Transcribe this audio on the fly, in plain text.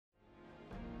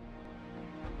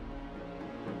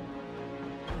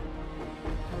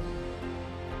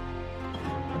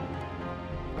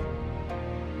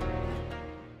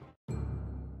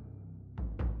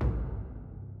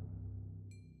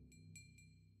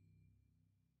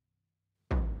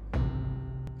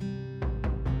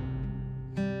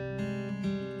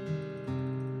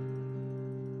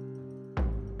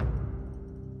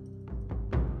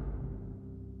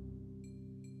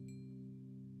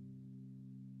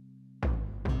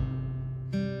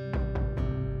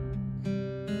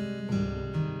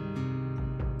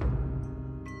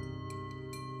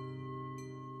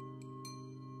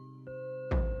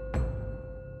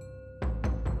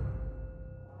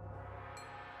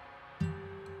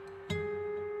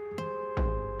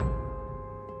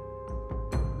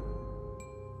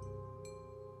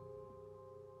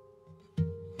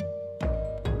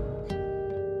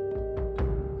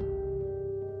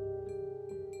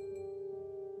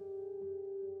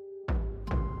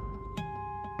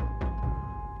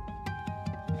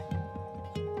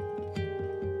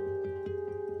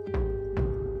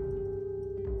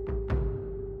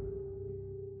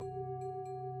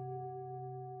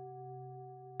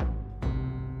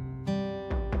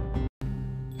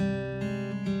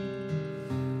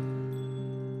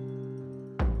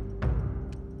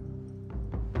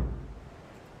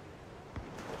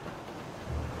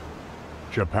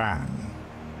Japan,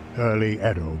 early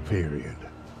Edo period.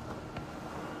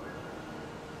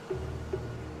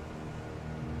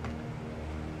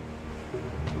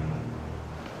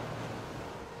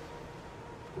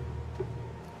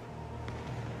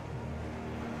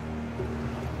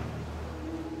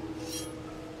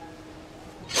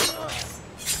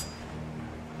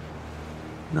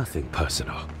 Nothing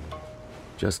personal.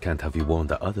 Just can't have you warn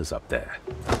the others up there.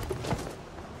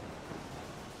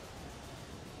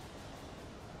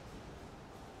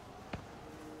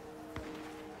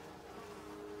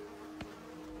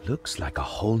 Looks like a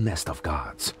whole nest of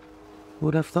guards.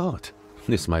 Would have thought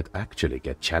this might actually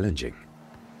get challenging.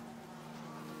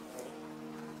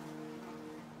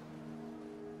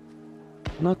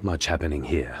 Not much happening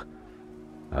here.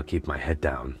 I'll keep my head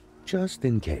down, just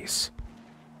in case.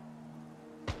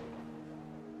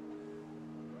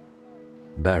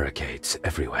 Barricades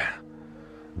everywhere.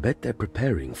 Bet they're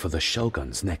preparing for the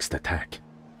Shogun's next attack.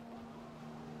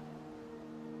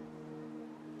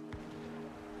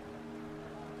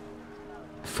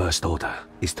 First order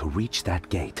is to reach that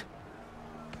gate.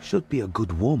 Should be a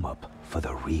good warm-up for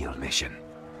the real mission.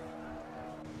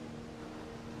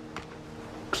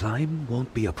 Climb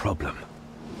won't be a problem.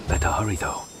 Better hurry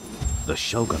though. The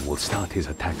Shogun will start his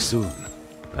attack soon.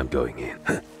 I'm going in.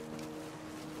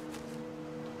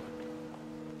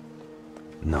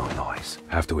 No noise.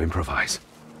 Have to improvise.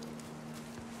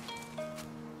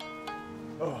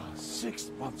 Oh,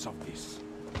 6 months of this.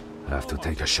 Have to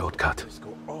take a shortcut. Let's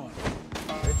go on.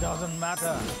 It doesn't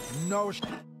matter. No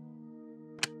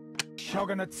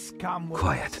Shogunate scum will...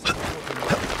 Quiet.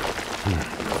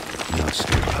 No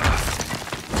straight path.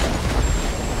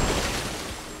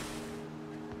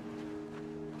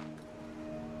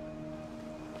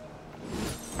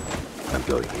 I'm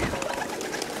going in.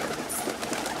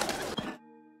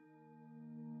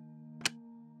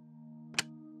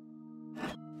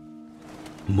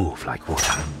 Move like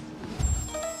water.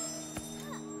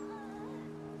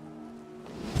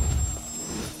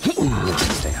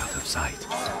 Stay out of sight.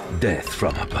 Death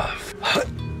from above.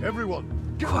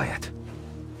 Everyone, Quiet.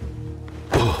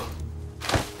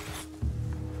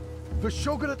 the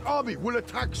Shogunate army will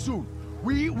attack soon.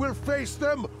 We will face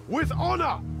them with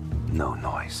honor. No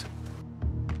noise.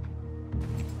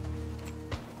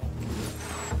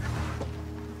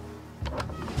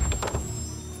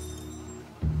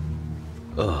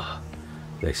 Ugh,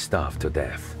 they starve to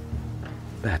death.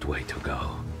 Bad way to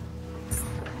go.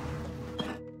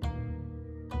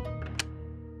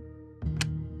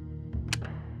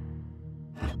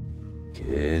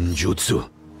 Genjutsu.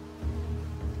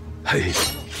 Hey.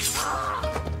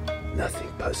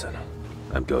 Nothing personal.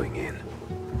 I'm going in.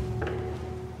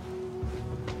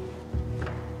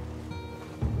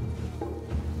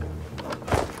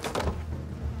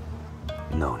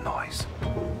 No noise.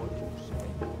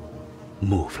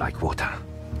 Move like water.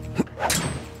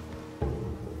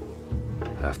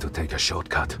 Have to take a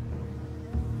shortcut.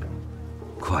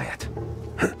 Quiet.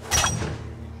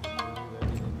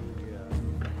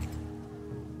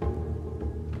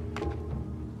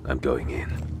 I'm going in.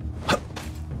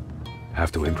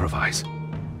 Have to improvise.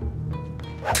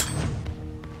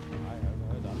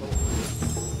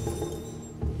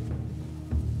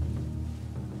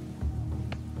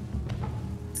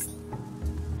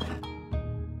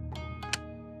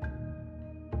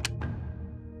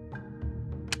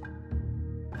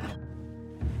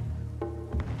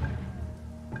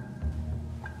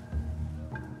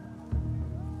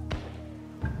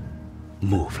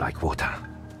 Move like water.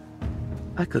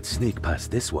 I could sneak past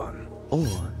this one, or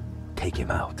take him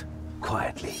out,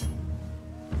 quietly.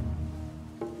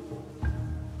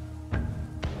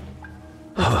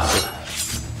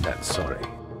 That's sorry.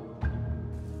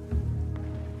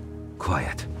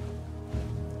 Quiet.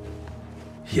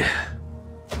 Yeah.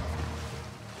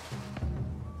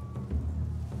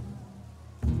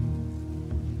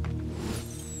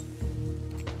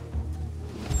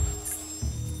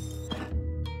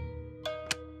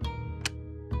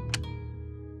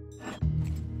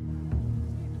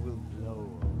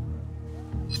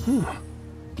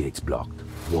 Gates blocked.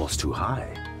 Walls too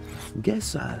high.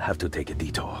 Guess I'll have to take a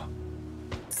detour.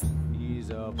 Ease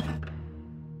up.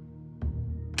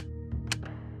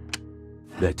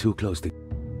 They're too close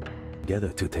together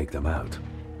to take them out.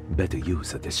 Better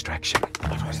use a distraction.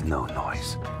 No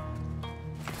noise.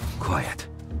 Quiet.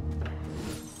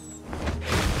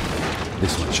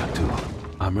 This one shut too.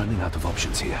 I'm running out of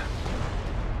options here.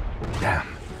 Damn,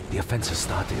 the offense has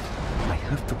started. I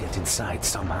have to get inside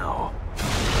somehow.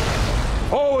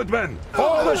 Forward, men!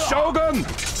 For the Shogun!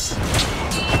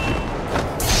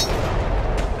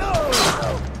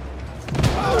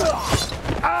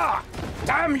 Ah!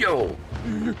 Damn you!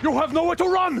 You have nowhere to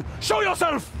run! Show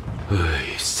yourself!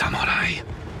 Samurai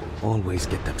always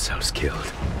get themselves killed.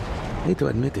 Hate to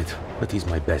admit it, but he's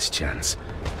my best chance.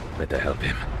 Better help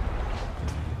him.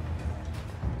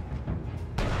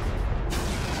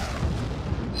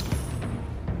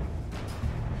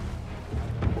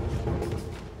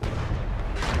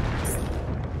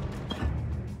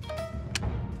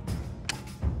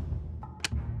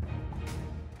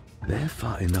 They're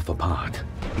far enough apart.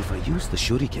 If I use the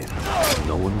shuriken,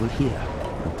 no one will hear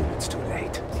until it's too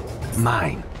late.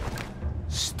 Mine!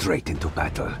 Straight into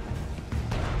battle.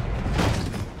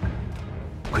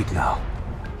 Quick now.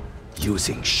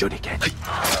 Using shuriken.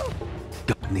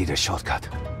 Need a shortcut.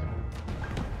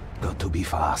 Got to be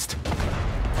fast.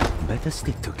 Better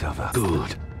stick to cover.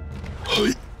 Good.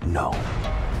 No.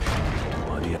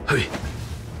 What do you...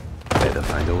 Better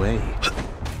find a way.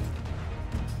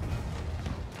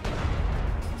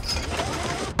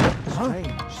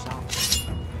 Strange sound.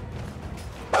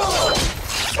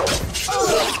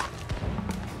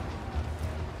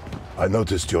 I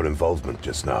noticed your involvement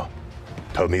just now.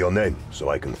 Tell me your name, so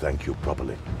I can thank you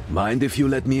properly. Mind if you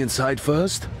let me inside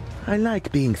first? I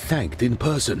like being thanked in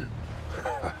person.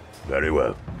 Very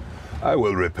well. I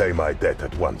will repay my debt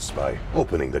at once by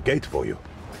opening the gate for you.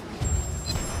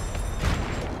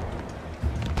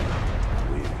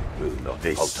 We will not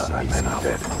falter my men are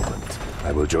dead.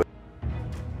 I will join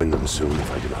them soon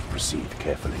if I do not proceed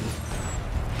carefully.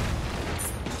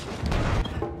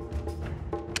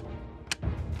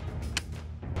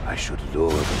 I should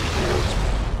lure them towards me.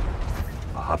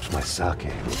 Perhaps my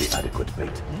sake will be adequate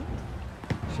bait.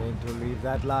 Shame to leave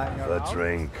that lying around. A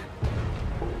drink.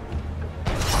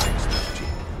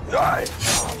 Die!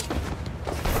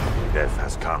 Death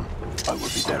has come. I will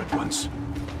be there at once.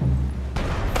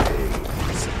 Pain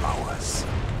is ours.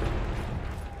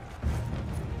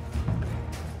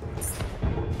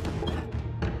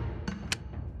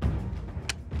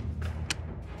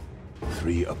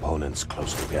 Three opponents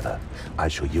close together. I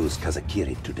shall use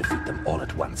Kazakiri to defeat them all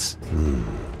at once.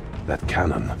 That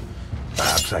cannon.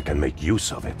 Perhaps I can make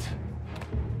use of it.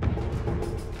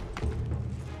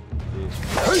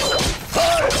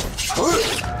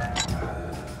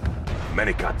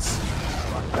 Many cuts.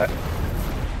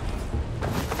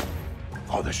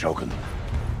 For the Shogun.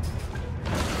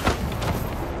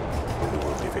 We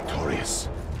will be victorious.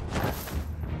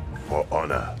 For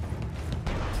honor.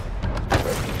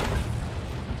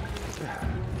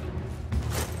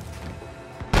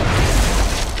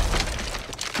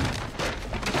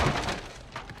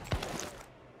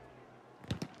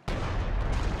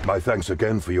 My thanks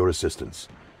again for your assistance.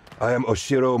 I am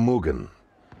Oshiro Mugen.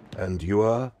 And you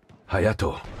are?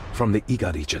 Hayato, from the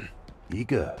Iga region.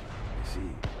 Iga? I see.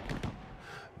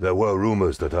 There were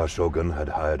rumors that our Shogun had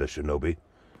hired a shinobi.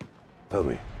 Tell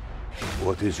me,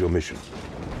 what is your mission?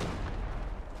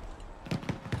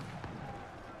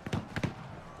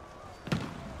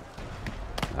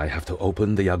 I have to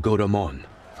open the Agora Mon.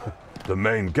 The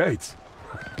main gate?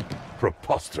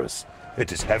 Preposterous.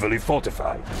 It is heavily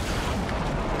fortified.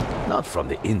 Not from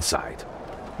the inside.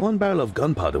 One barrel of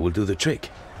gunpowder will do the trick.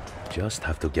 Just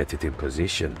have to get it in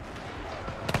position.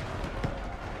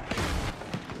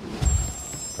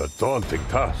 A daunting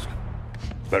task.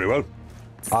 Very well.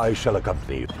 I shall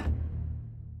accompany you.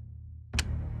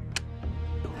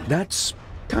 That's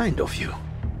kind of you.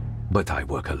 But I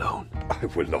work alone. I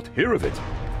will not hear of it.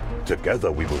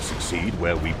 Together we will succeed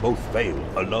where we both fail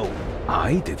alone.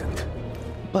 I didn't.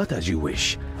 But as you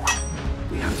wish.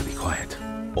 We have to be quiet,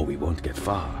 or we won't get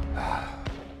far.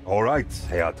 All right,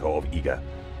 Hayato of Iga.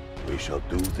 We shall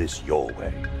do this your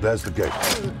way. There's the gate.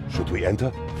 Should we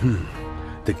enter?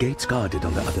 The gate's guarded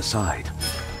on the other side.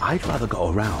 I'd rather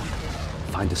go around.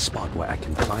 Find a spot where I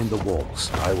can climb the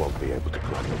walls. I won't be able to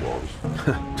climb the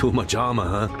walls. Too much armor,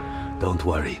 huh? Don't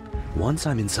worry. Once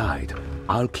I'm inside,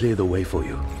 I'll clear the way for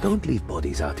you. Don't leave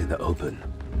bodies out in the open.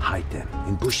 Hide them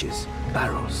in bushes,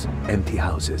 barrels, empty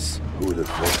houses. Who would have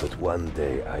thought that one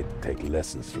day I'd take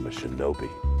lessons from a shinobi?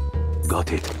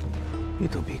 Got it.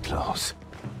 It'll be close.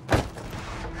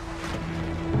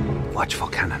 Watch for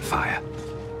cannon fire.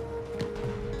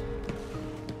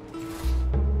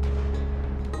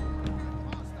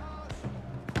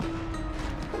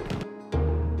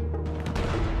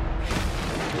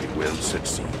 We will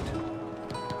succeed.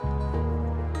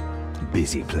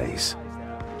 Busy place.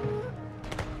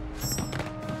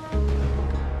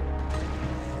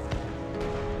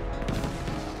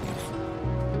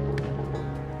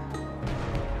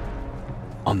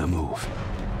 On the move.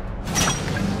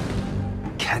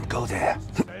 Can't go there.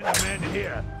 Men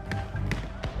here.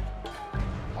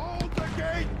 Hold the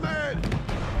gate, men!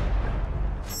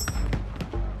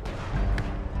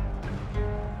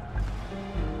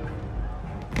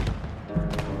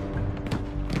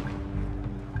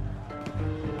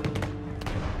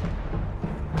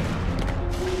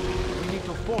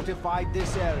 fortified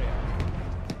this area.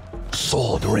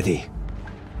 Sword ready.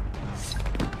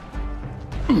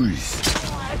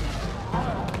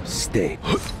 Stay.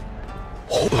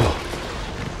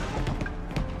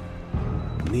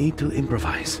 Need to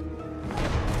improvise.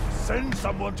 Send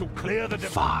someone to clear the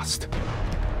Fast.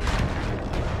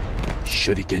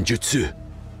 Shuriken jutsu.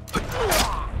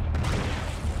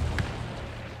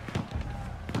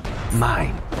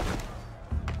 Mine.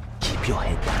 Keep your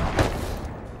head down.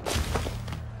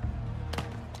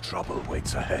 Trouble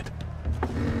waits ahead.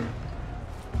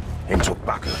 Into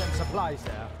battle. Some supplies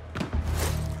there.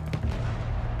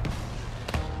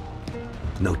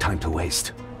 No time to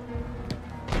waste.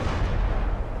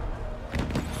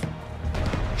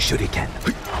 Shuriken.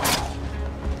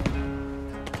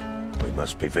 We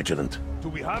must be vigilant. Do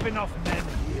we have enough men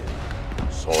here?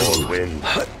 Sword wind.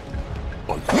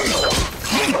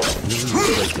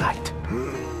 Great light.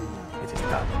 It is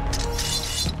done.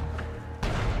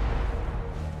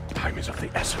 Time is of the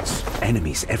essence.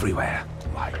 Enemies everywhere.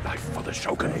 My life for the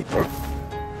Shogun.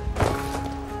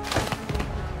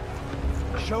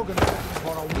 Shogun is looking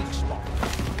for a weak spot.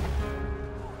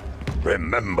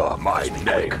 Remember my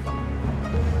name.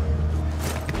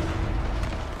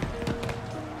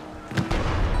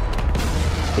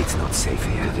 It's not safe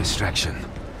here. Distraction.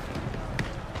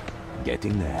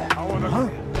 Getting there. How are the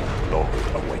Lord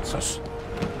awaits us.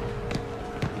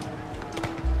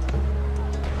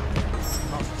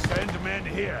 Must send men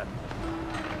here.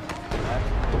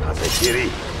 Kazekiri.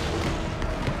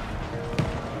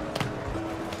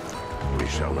 We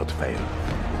shall not fail.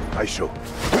 I shall.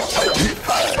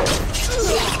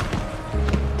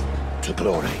 To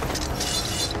glory.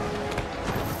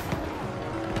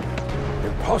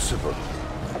 Impossible.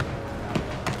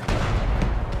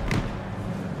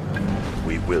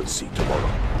 We will see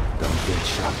tomorrow. Don't get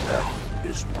shot now.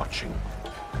 Is watching.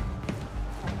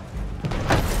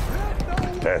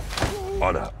 Death,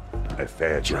 honor, a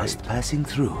fair Just trade. passing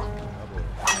through.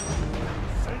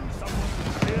 Send someone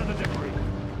to clear the debris.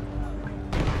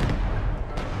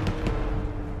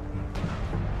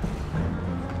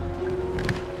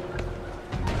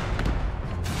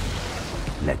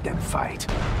 Let them fight.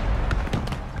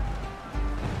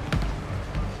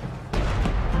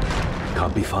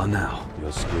 Can't be far now.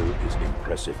 Your skill is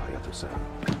impressive, Hayato-san.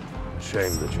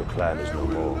 Shame that your clan is no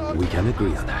more. We can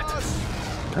agree on that.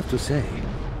 Have to say,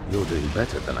 you're doing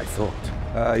better than I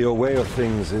thought. Your way of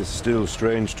things is still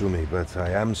strange to me, but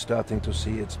I am starting to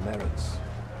see its merits.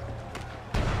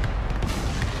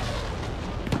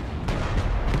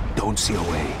 Don't see a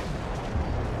way.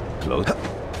 Close.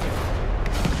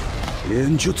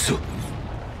 Genjutsu.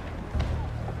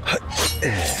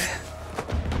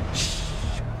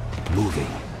 Moving.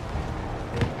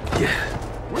 Yeah.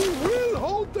 We will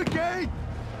hold the gate!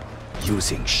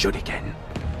 Using shuriken.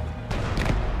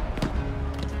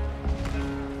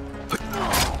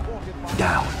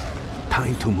 Down.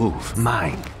 Time to move.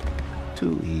 Mine.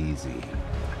 Too easy.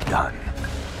 Done.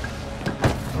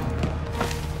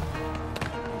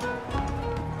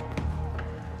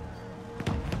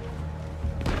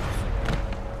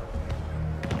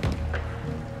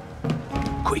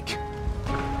 Quick.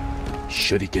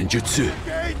 Shuriken jutsu.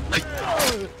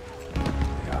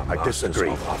 I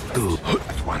disagree. Good.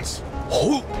 At once.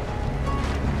 Oh.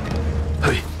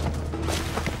 Hey.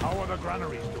 How are the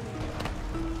granaries doing?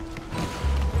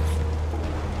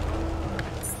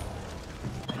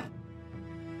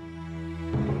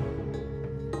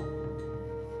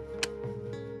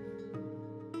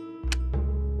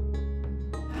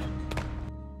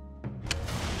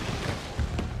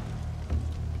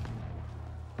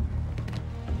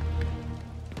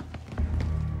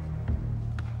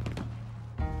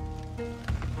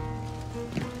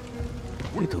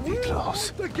 It'll be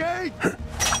close. The gate!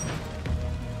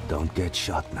 Don't get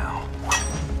shot now.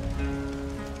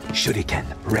 Shuriken,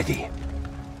 ready.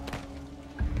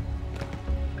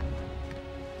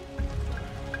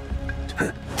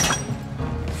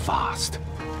 Fast.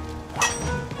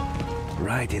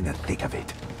 Right in the thick of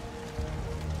it.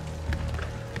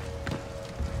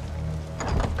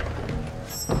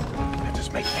 Let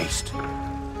us make haste.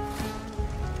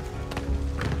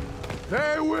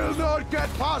 They will not get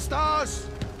past us!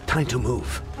 Time to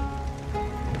move.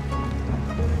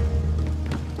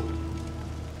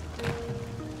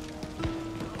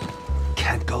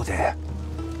 Can't go there.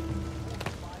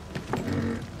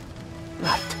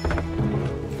 Right.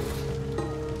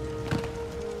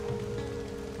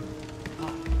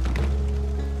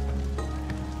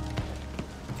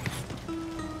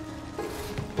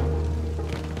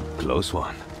 Close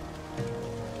one.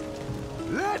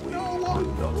 Let no Will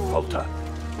one not falter.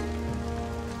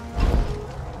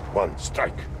 One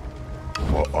strike.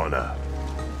 For honor.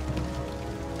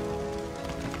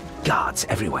 Guards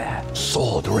everywhere.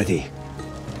 Sword ready.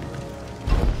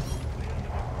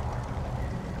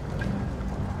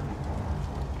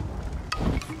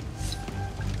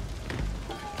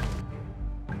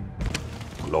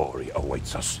 Glory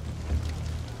awaits us.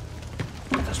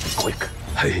 Let us be quick.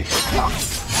 Hey.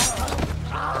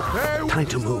 Time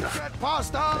to move.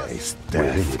 Face We're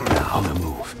in death. it now. On the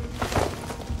move.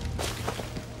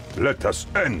 Let us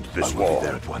end this I will be war.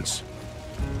 there at once.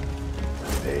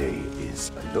 Day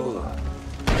is a lure.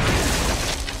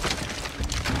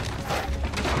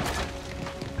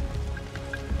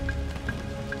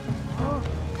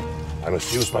 I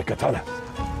must use my katana.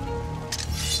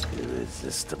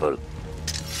 Irresistible.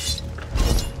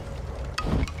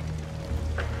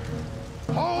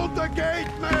 Hold the gate,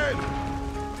 men!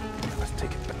 I must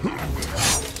take it back.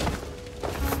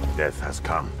 Death has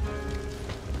come.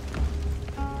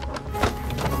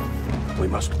 We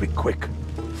must be quick.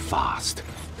 Fast.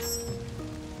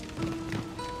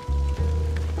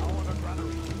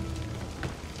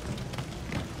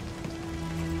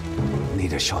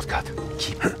 Need a shortcut.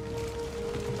 Keep.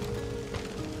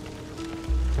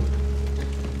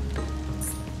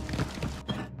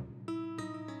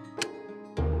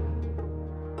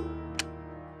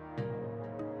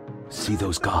 See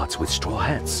those guards with straw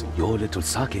hats? Your little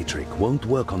sake trick won't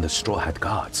work on the straw hat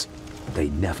guards. They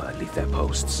never leave their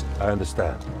posts. I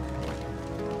understand.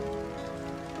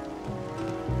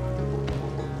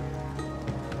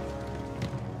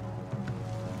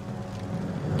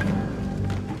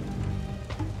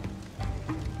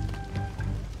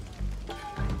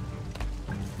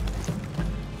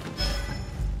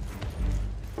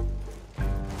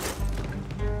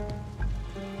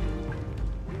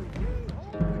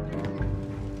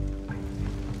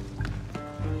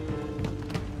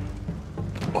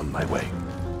 On my way.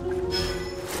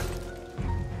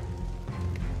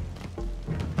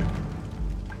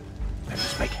 Let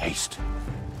us make haste.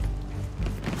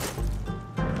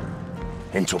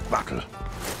 Into battle.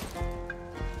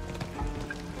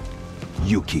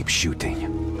 You keep shooting.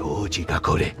 Oji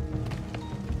Gakore.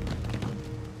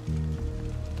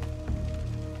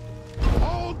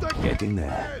 Hold the Getting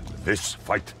there. This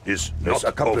fight is This not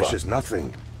accomplishes over.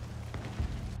 Nothing.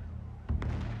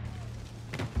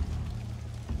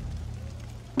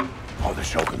 For the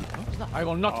Shogun. I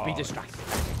will not be distracted.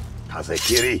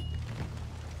 Kazekiri.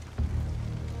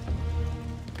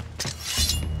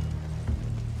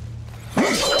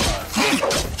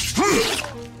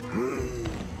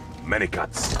 Many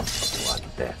cuts. One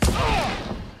death.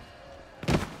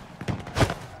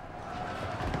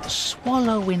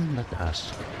 Swallow in the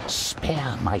dusk,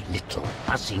 spare my little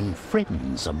buzzing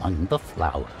friends among the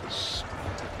flowers.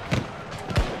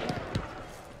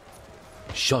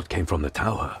 Shot came from the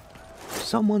tower.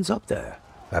 Someone's up there.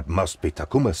 That must be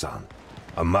Takuma-san,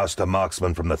 a master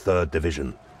marksman from the 3rd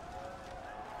Division.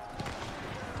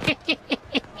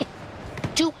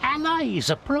 Do allies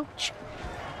approach?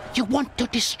 You want to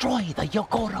destroy the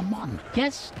Yogoramon,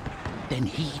 yes? Then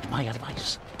heed my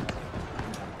advice.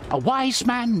 A wise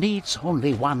man needs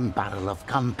only one barrel of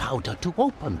gunpowder to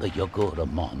open the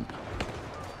Yogoramon.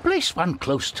 Place one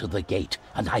close to the gate,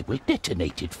 and I will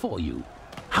detonate it for you.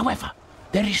 However,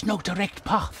 there is no direct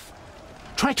path.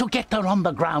 Try to get there on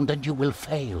the ground, and you will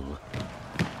fail.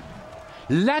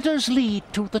 Ladders lead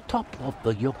to the top of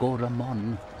the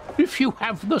Yogoramon. If you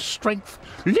have the strength,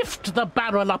 lift the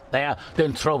barrel up there,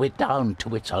 then throw it down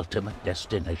to its ultimate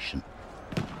destination.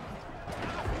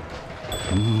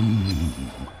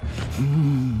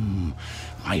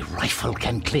 My rifle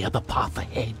can clear the path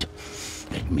ahead.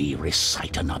 Let me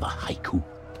recite another haiku.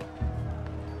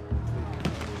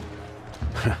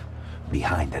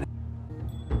 Behind the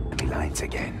enemy lines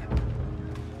again.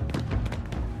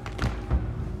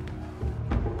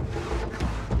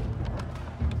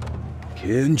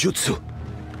 Kenjutsu.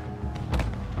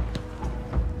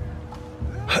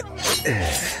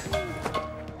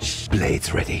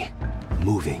 Blades ready.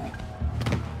 Moving.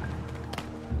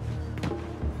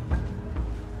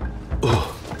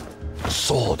 Oh,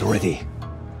 sword ready.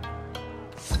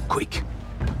 Quick.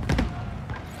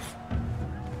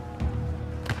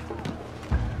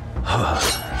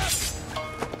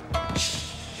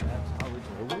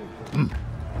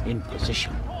 In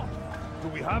position. Do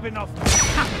we have enough?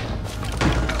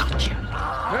 Gotcha.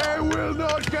 They will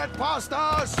not get past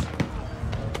us!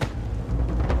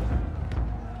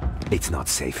 It's not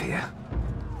safe here.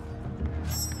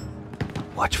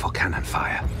 Watch for cannon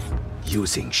fire.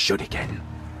 Using shuriken.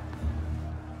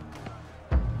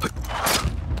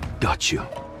 Got you.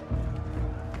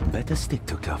 Better stick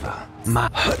to cover.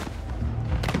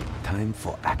 Time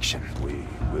for action. We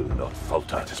will not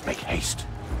falter. Let us make haste.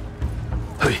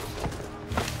 Hey.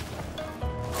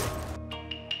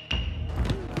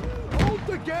 Hold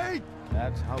the gate!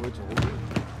 That's how it's always.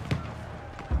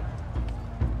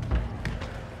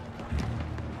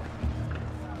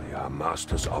 We are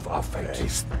masters of our fate.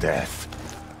 Face death.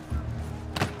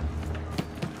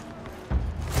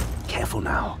 Careful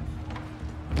now.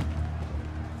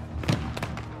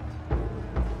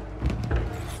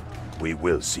 We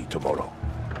will see tomorrow.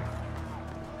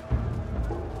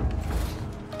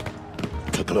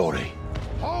 To glory.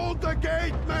 Hold the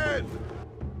gate, men!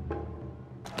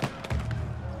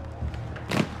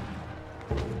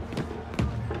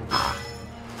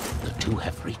 The two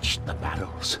have reached the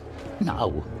barrels. Now,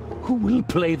 who will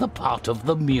play the part of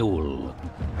the mule?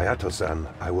 Hayato-san,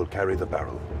 I will carry the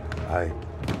barrel. I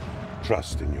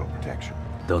trust in your protection.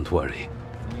 Don't worry.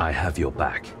 I have your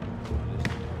back.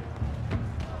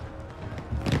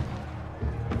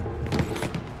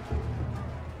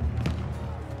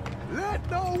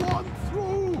 Let no one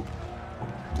through!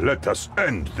 Let us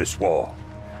end this war.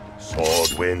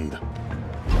 Sword wind.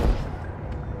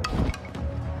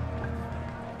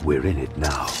 We're in it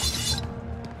now.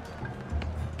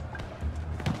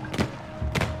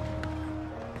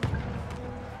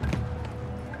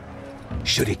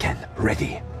 Shuriken,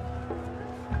 ready.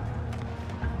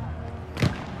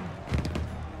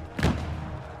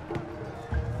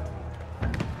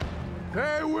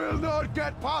 They will not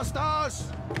get past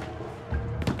us!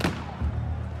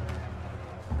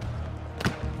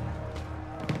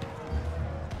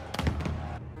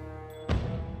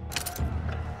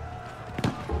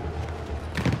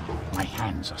 My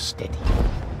hands are steady.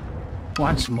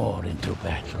 Once more into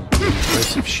battle.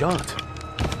 Impressive shot.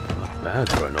 Not bad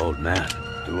for an old man.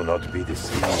 Do not be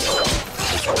deceived.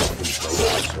 This was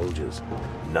himself soldiers.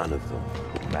 None of them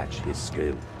could match his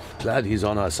skill. Glad he's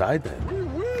on our side then. We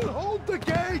will hold the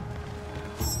gate!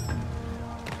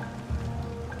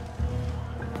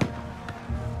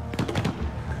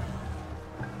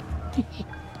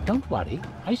 Don't worry,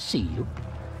 I see you.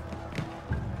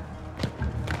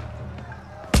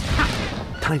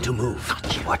 Time to move.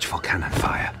 Watch for cannon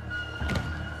fire.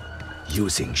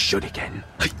 Using shuriken.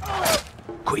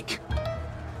 Quick.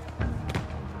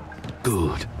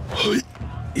 Good.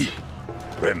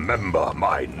 Remember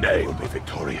my name. Will be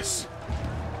victorious.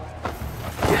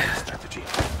 Yeah. Strategy.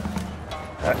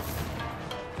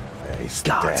 Face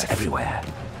Guards death. everywhere.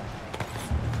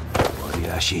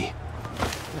 Wariashi.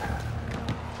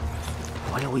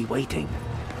 Why are we waiting?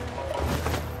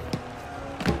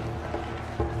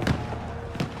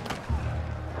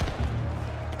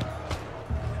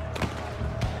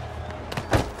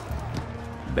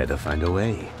 Better find a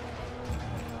way.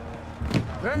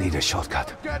 Need a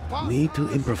shortcut. Get past Need to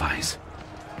improvise.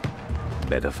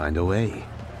 Better find a way.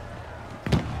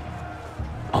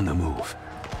 On the move.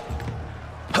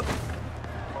 Hup.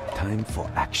 Time for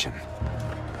action.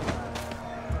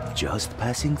 Just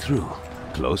passing through.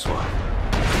 Close one.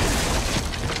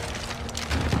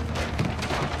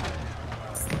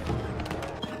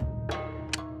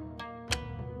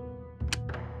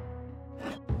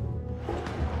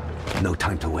 No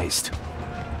time to waste.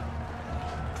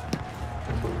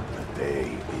 The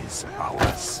day is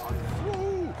ours.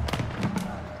 through!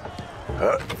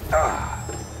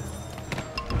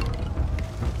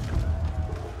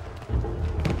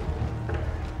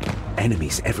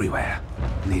 Enemies everywhere.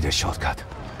 Need a shortcut.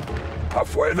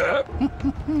 Halfway there.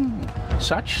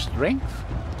 Such strength.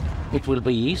 It will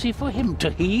be easy for him to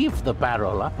heave the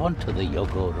barrel up onto the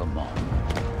Yogoramon.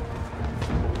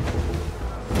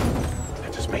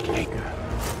 Let us make haste.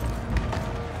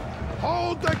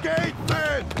 Hold the gate,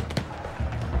 men!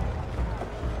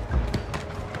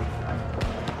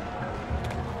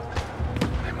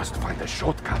 I must find a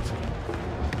shortcut.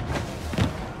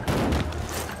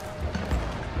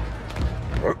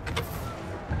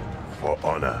 For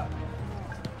honor.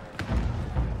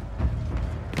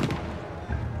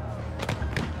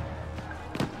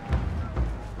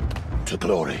 To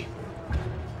glory.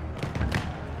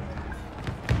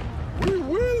 We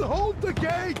will hold the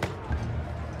gate!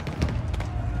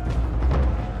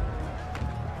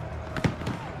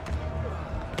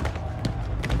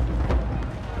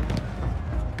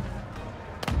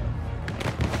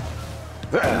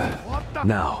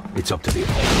 Now, it's up to the...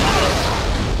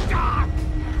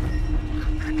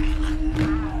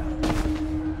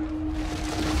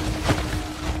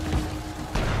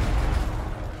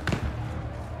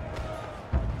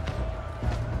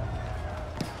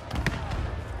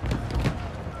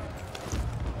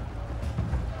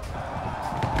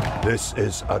 This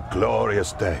is a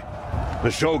glorious day. The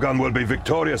Shogun will be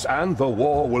victorious and the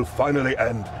war will finally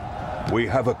end. We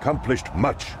have accomplished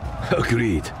much.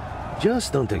 Agreed.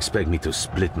 Just don't expect me to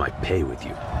split my pay with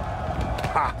you.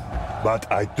 Ha!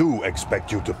 But I do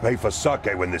expect you to pay for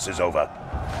sake when this is over.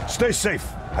 Stay safe,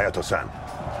 Hayato-san.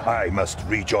 I must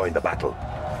rejoin the battle.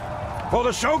 For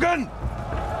the Shogun!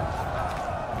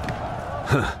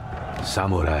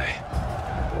 Samurai.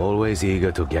 Always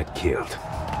eager to get killed.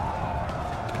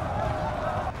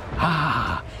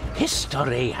 Ah,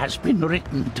 history has been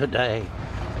written today.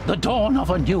 The dawn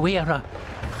of a new era.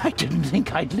 I didn't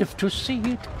think I'd live to see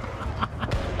it.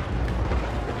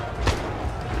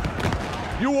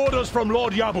 New orders from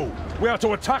Lord Yabu. We are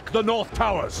to attack the North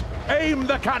Towers. Aim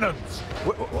the cannons!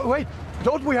 Wait,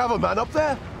 don't we have a man up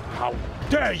there? How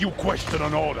dare you question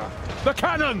an order? The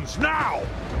cannons, now!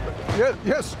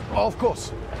 Yes, of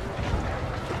course.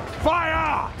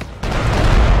 Fire!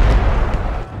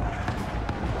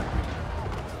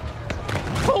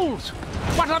 Fools!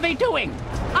 What are they doing?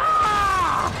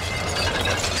 Ah!